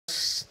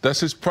That's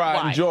his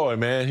pride and joy,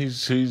 man.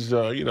 He's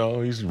you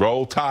know, he's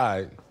roll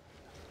tide.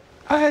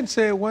 I hadn't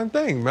said one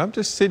thing. I'm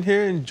just sitting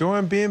here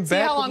enjoying being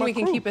back. How long with my we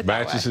can crew. keep it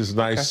that Matches way. his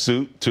nice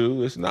suit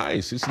too. It's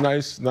nice. It's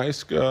nice,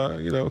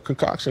 you know,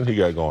 concoction he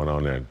got going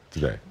on there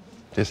today.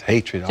 Just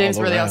hatred. James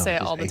all Worthy, I'll around. say it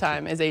Just all the hatred.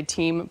 time, is a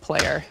team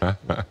player. God,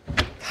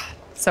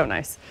 so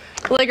nice.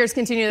 The Lakers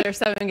continue their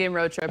 7-game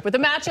road trip with a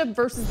matchup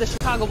versus the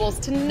Chicago Bulls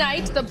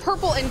tonight. The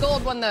purple and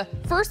gold won the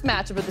first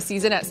matchup of the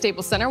season at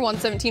Staples Center,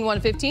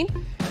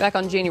 117-115, back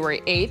on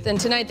January 8th. And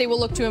tonight they will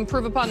look to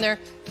improve upon their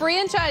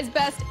franchise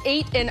best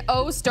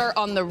 8-0 start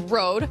on the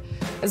road.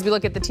 As we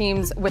look at the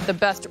teams with the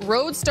best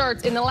road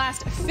starts in the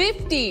last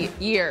 50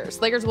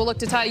 years. Lakers will look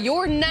to tie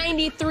your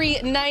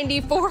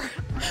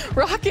 93-94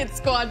 Rockets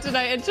squad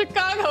tonight in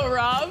Chicago,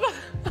 Rob.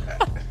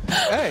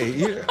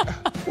 Hey,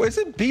 was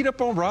it beat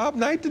up on Rob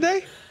night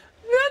today?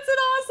 That's an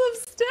awesome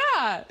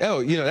stat. Oh,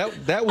 you know,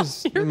 that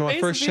was Your my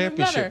face first is even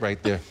championship better.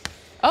 right there.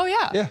 Oh,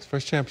 yeah. Yeah,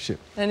 first championship.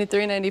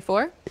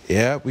 93-94.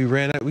 Yeah,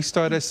 we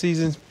started that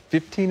season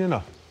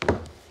 15-0.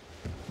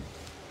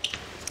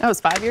 I was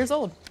 5 years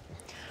old.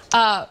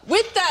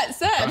 With that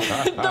said,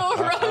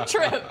 the road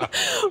trip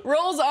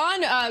rolls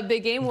on.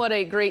 Big game. What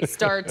a great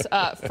start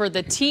for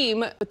the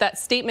team with that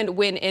statement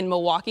win in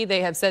Milwaukee.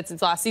 They have said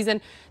since last season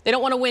they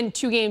don't want to win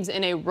 2 games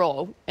in a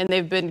row, and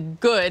they've been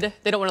good.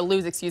 They don't want to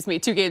lose, 2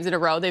 games in a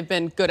row. They've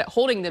been good at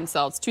holding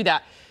themselves to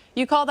that.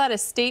 You call that a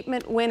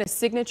statement win, a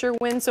signature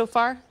win so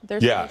far?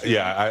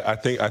 Yeah. I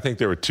think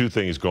there were 2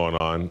 things going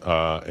on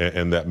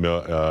in that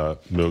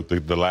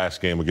the last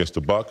game against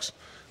the Bucks.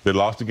 They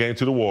lost the game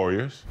to the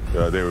Warriors.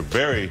 They were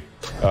a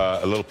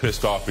little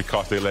pissed off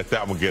because they let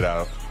that one get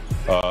out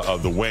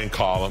of the win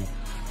column.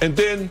 And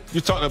then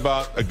you're talking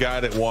about a guy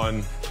that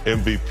won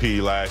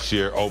MVP last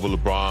year over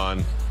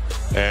LeBron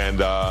and,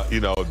 you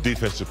know,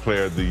 Defensive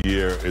Player of the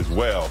Year as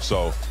well.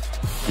 So,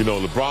 you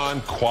know,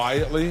 LeBron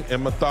quietly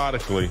and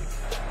methodically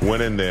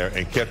went in there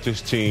and kept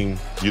his team,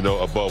 you know,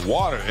 above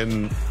water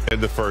in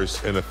the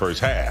first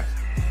half.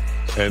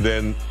 And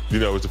then, you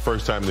know, it was the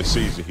first time this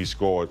season he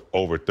scored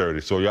over 30.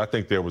 So, yeah, I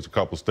think there was a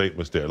couple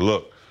statements there.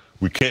 Look,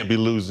 we can't be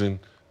losing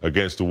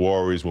against the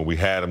Warriors when we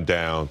had them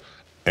down,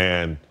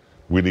 and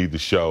we need to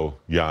show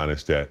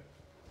Giannis that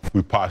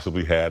we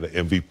possibly had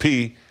an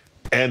MVP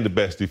and the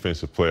best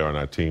defensive player on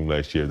our team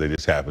last year. They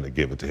just happened to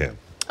give it to him.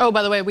 Oh,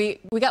 by the way, we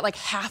got like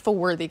half a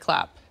worthy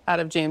clap out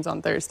of James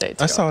on Thursday,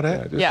 too. I saw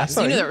that. Yeah,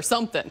 so you knew there was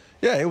something.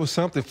 Yeah, it was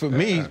something. For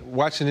me,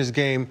 watching this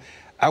game,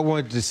 I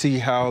wanted to see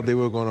how they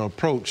were going to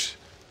approach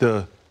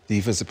the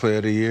Defensive Player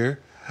of the Year,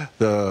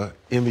 the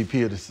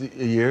MVP of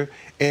the year.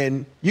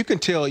 And you can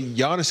tell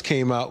Giannis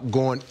came out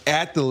going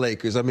at the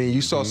Lakers. I mean,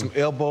 you saw some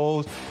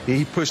elbows.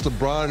 He pushed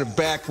LeBron in the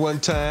back one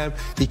time.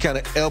 He kind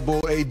of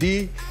elbowed AD.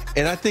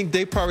 And I think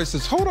they probably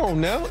says, hold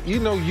on now. You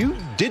know, you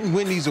didn't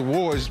win these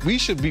awards. We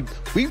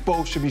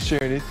both should be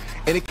sharing it.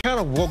 And it kind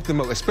of woke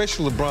them up,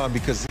 especially LeBron,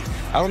 because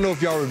I don't know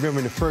if y'all remember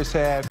in the first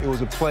half, it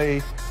was a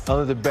play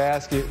under the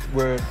basket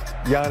where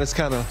Giannis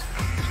kind of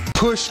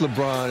pushed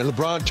LeBron, and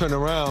LeBron turned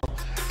around,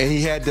 and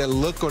he had that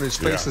look on his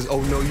face as,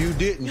 oh, no, you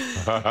didn't.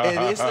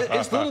 And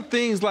it's little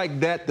things like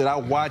that that I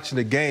watch in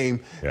the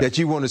game that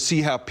you want to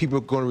see how people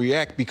are going to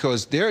react,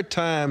 because there are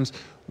times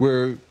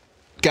where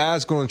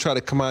guys are going to try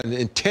to come out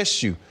and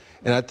test you.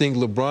 And I think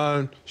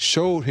LeBron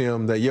showed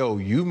him that, yo,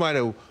 you might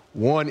have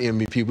won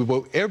MVP,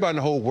 but everybody in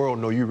the whole world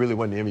know you really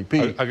won the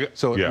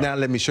MVP. Now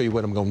let me show you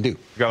what I'm going to do.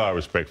 Got a lot of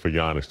respect for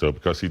Giannis, though,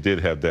 because he did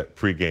have that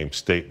pregame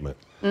statement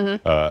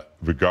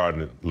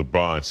regarding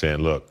LeBron, saying,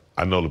 look,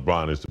 I know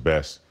LeBron is the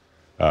best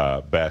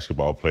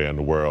basketball player in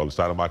the world. It's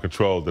out of my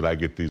control that I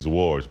get these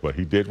awards, but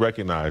he did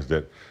recognize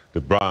that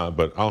LeBron,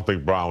 but I don't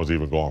think Bron was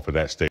even going for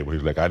that statement. He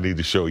was like, I need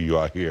to show you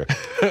out here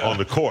on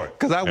the court.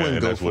 Because I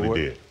wouldn't go for it. That's what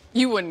he did.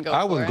 You wouldn't go for it.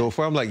 I wouldn't go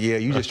for it. I'm like, yeah,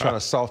 you just trying to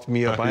soften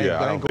me up.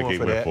 I ain't going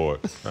for that. For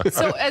it.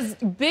 So as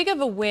big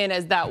of a win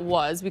as that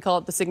was, we call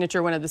it the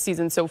signature win of the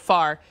season so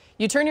far,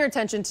 you turn your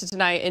attention to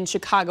tonight in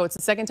Chicago. It's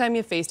the second time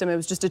you faced them. It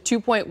was just a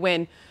 2-point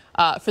win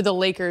for the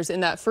Lakers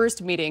in that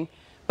first meeting.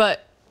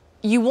 But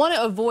you want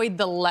to avoid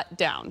the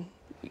letdown.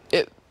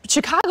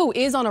 Chicago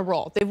is on a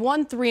roll. They've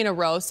won 3 in a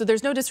row, so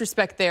there's no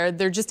disrespect there.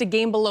 They're just a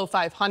game below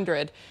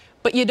 500.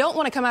 But you don't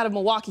want to come out of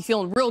Milwaukee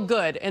feeling real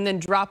good and then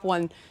drop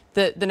one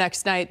the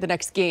next night, the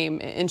next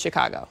game in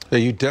Chicago. Yeah,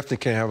 you definitely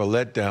can't have a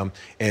letdown.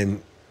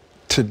 And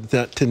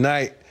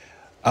tonight,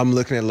 I'm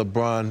looking at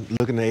LeBron,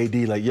 looking at AD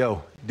like,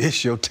 yo,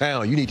 this your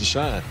town. You need to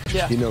shine.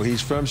 Yeah. You know,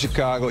 he's from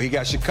Chicago. He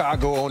got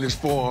Chicago on his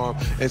forearm,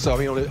 and so I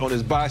mean on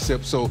his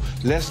bicep. So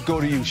let's go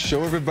to you.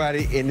 Show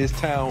everybody in this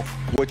town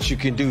what you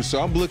can do.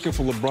 So I'm looking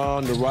for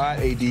LeBron to ride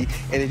AD.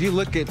 And if you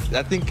look at,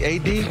 I think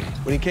AD,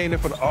 when he came there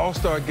for the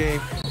All-Star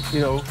game, you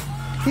know,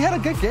 he had a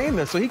good game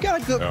there. So he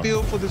got a good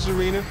feel for this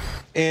arena.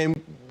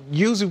 And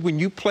usually when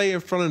you play in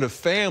front of the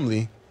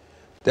family,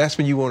 that's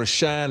when you want to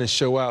shine and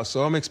show out.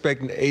 So I'm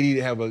expecting AD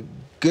to have a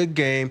good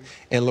game,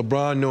 and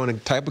LeBron, knowing the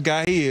type of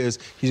guy he is,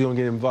 he's going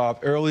to get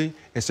involved early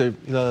and say, you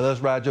know, let's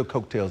ride your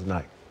coattails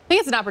tonight. I think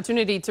it's an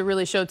opportunity to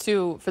really show,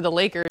 too, for the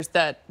Lakers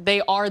that they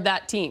are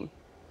that team.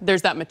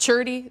 There's that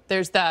maturity.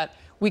 There's that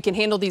we can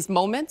handle these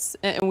moments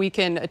and we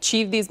can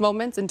achieve these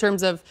moments in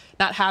terms of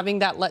not having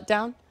that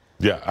letdown?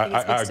 Yeah,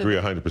 I agree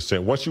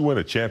 100%. Once you win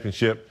a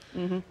championship,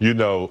 you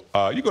know,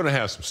 you're going to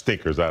have some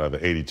stinkers out of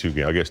the 82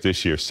 game. I guess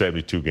this year,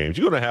 72 games.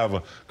 You're going to have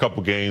a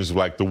couple games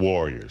like the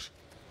Warriors.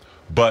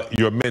 But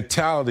your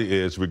mentality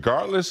is,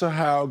 regardless of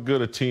how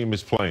good a team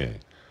is playing,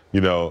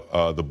 you know,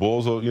 the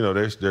Bulls, you know,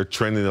 they're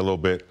trending a little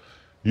bit.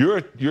 You're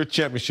a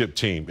championship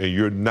team, and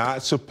you're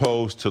not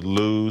supposed to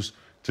lose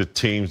to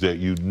teams that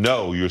you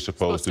know you're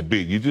supposed to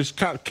beat. You just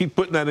kind of keep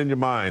putting that in your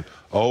mind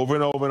over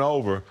and over and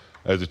over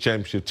as a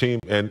championship team,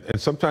 and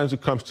sometimes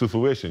it comes to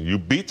fruition. You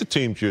beat the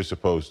teams you're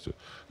supposed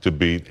to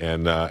beat,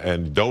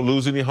 and don't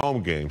lose any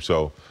home games.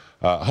 So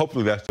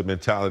hopefully that's the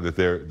mentality that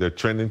they're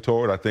trending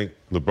toward. I think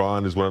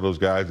LeBron is one of those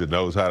guys that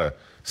knows how to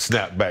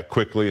snap back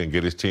quickly and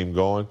get his team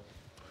going.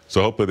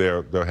 So hopefully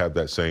they'll have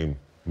that same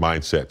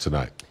mindset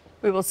tonight.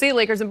 We will see.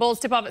 Lakers and Bulls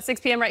tip off at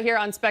 6 p.m. right here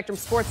on Spectrum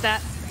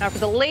Sportsnet. Now for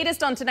the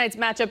latest on tonight's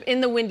matchup in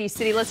the Windy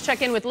City, let's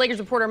check in with Lakers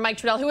reporter Mike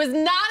Trudell, who is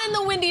not in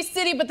the Windy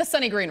City but the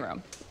sunny green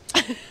room.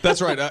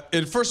 That's right.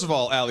 And first of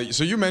all, Allie,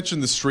 so you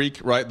mentioned the streak,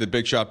 right? The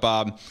big shot,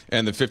 Bob,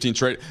 and the 15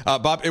 straight.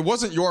 Bob, it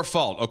wasn't your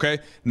fault, okay?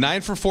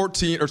 9 for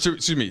 14, or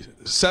excuse me,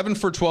 7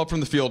 for 12 from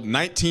the field,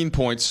 19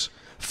 points.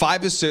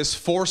 5 assists,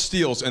 4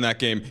 steals in that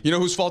game. You know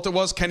whose fault it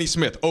was? Kenny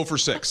Smith, 0 for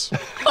 6.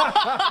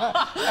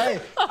 Hey,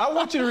 I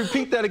want you to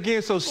repeat that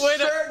again so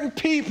certain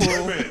people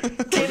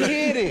can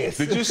hear this.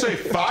 Did you say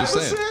 5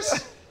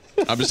 assists?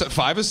 I'm just at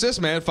 5 assists,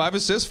 man. 5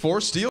 assists,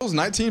 4 steals,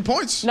 19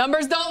 points.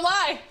 Numbers don't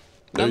lie.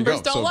 There Numbers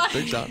you go. don't lie.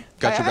 Big shot.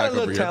 Got your I had back a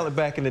little over talent here.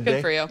 back in the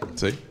day. Good for you.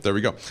 See, there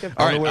we go.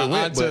 All right,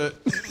 on to.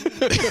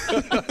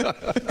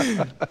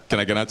 Can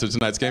I get on to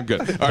tonight's game? Good.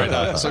 All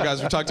right, so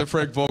guys, we talked to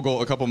Frank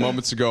Vogel a couple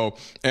moments ago,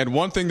 and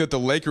one thing that the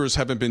Lakers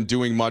haven't been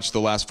doing much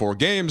the last 4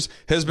 games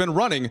has been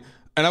running.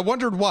 And I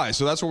wondered why.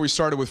 So that's where we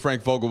started with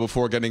Frank Vogel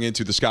before getting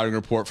into the scouting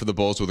report for the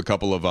Bulls with a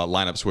couple of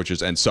lineup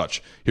switches and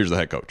such. Here's the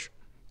head coach.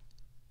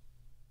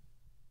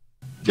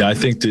 Yeah, I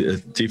think the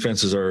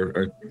defenses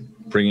are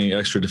bringing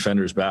extra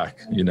defenders back.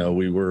 You know,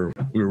 we were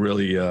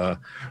really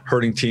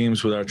hurting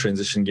teams with our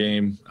transition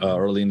game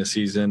early in the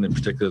season, in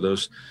particular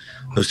those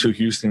 2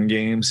 Houston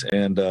games.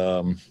 And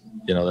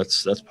you know,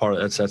 that's top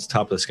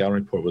of the scouting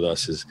report with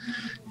us is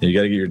you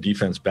got to get your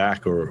defense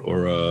back, or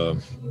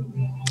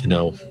you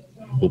know,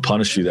 we'll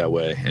punish you that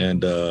way.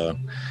 And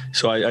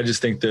so I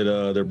just think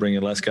that they're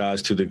bringing less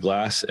guys to the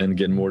glass and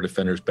getting more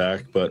defenders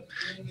back. But,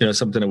 you know,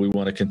 something that we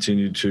want to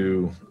continue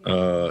to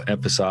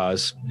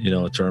emphasize, you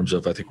know, in terms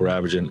of, I think we're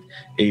averaging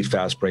 8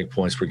 fast break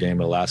points per game in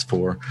the last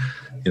 4.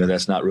 You know,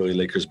 that's not really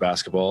Lakers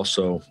basketball.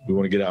 So we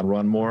want to get out and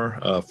run more,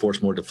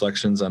 force more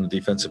deflections on the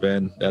defensive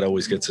end. That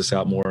always gets us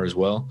out more as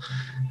well.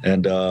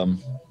 And,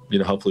 you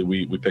know, hopefully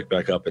we pick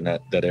back up in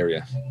that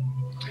area.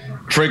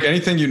 Frank,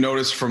 anything you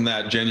noticed from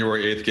that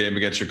January 8th game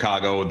against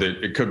Chicago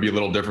that it could be a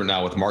little different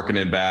now with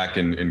Markkanen back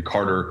and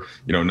Carter,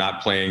 you know,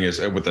 not playing as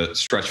with a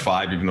stretch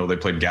 5, even though they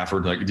played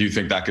Gafford? Like, do you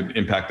think that could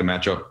impact the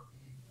matchup?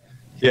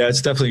 Yeah,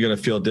 it's definitely going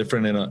to feel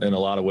different in a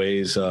lot of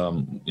ways.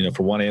 You know,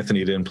 for one,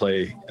 Anthony didn't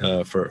play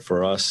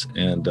for us,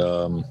 and you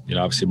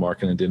know, obviously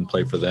Markkanen didn't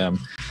play for them.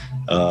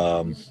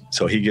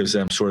 So he gives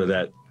them sort of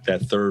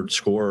that third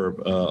scorer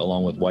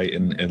along with White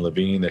and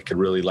Levine that could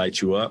really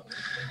light you up.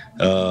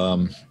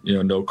 You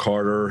know, no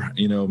Carter,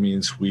 you know,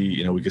 means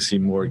we could see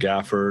more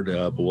Gafford,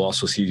 but we'll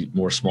also see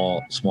more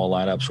small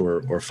lineups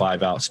or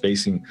 5-out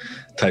spacing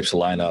types of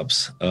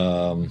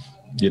lineups,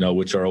 you know,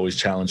 which are always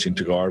challenging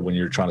to guard when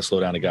you're trying to slow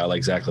down a guy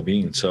like Zach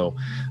LaVine. So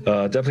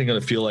definitely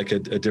going to feel like a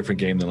different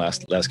game than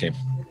last game.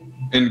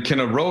 And can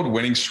a road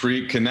winning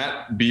streak, can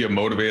that be a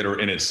motivator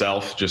in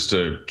itself just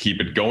to keep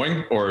it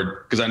going?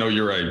 Or because I know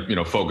you're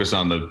a, focus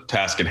on the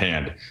task at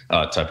hand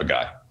type of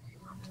guy.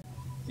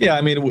 Yeah,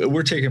 I mean,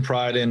 we're taking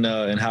pride in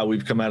how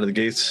we've come out of the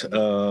gates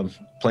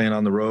playing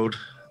on the road.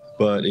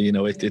 But, you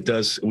know, it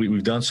does.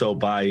 We've done so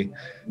by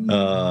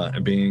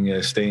being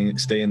a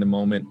stay in the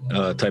moment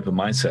type of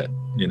mindset,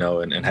 you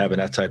know, and having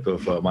that type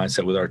of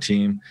mindset with our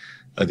team.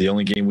 The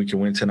only game we can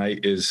win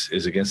tonight is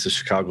against the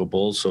Chicago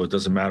Bulls. So it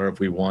doesn't matter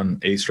if we won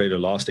 8 straight or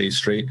lost 8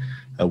 straight.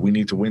 We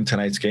need to win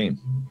tonight's game.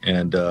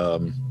 And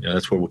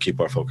that's where we'll keep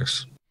our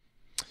focus.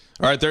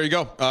 All right, there you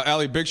go.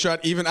 Allie, big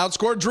shot, even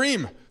outscored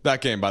Dream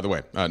that game, by the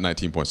way,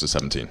 19 points to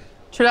 17.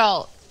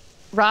 Trudell,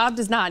 Rob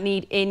does not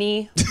need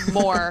any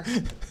more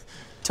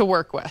to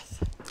work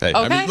with. Hey, okay?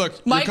 I mean,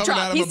 look, Mike you're coming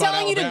drop. at him He's about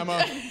telling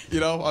Alabama. You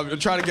know, I'm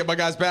trying to get my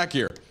guys back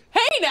here.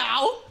 Hey,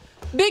 now.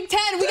 Big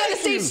Ten, we got to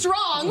stay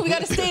strong. We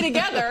got to stay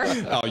together.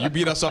 Oh, you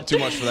beat us up too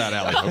much for that,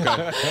 Allie.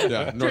 Okay.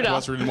 Yeah,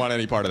 Northwestern didn't want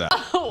any part of that.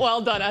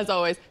 Well done, as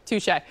always.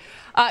 Touche.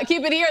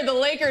 Keep it here. The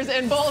Lakers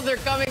and Bulls are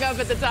coming up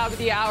at the top of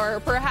the hour.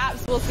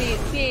 Perhaps we'll see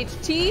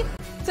THT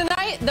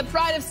tonight. The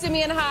pride of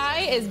Simeon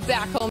High is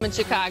back home in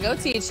Chicago.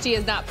 THT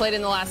has not played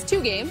in the last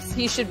 2 games.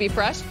 He should be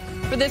fresh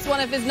for this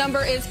one if his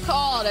number is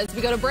called. As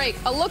we go to break,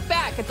 a look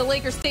back at the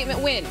Lakers' statement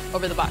win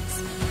over the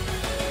Bucks.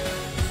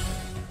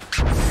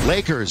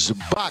 Lakers,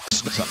 Bucks,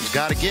 something's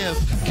got to give.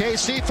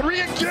 KC 3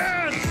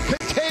 again.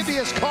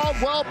 Contavious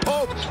Caldwell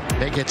Pope.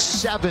 They get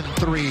 7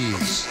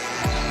 threes.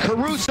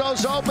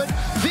 Caruso's open.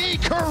 The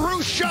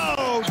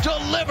Caruso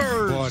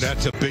delivers. Boy,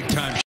 that's a big time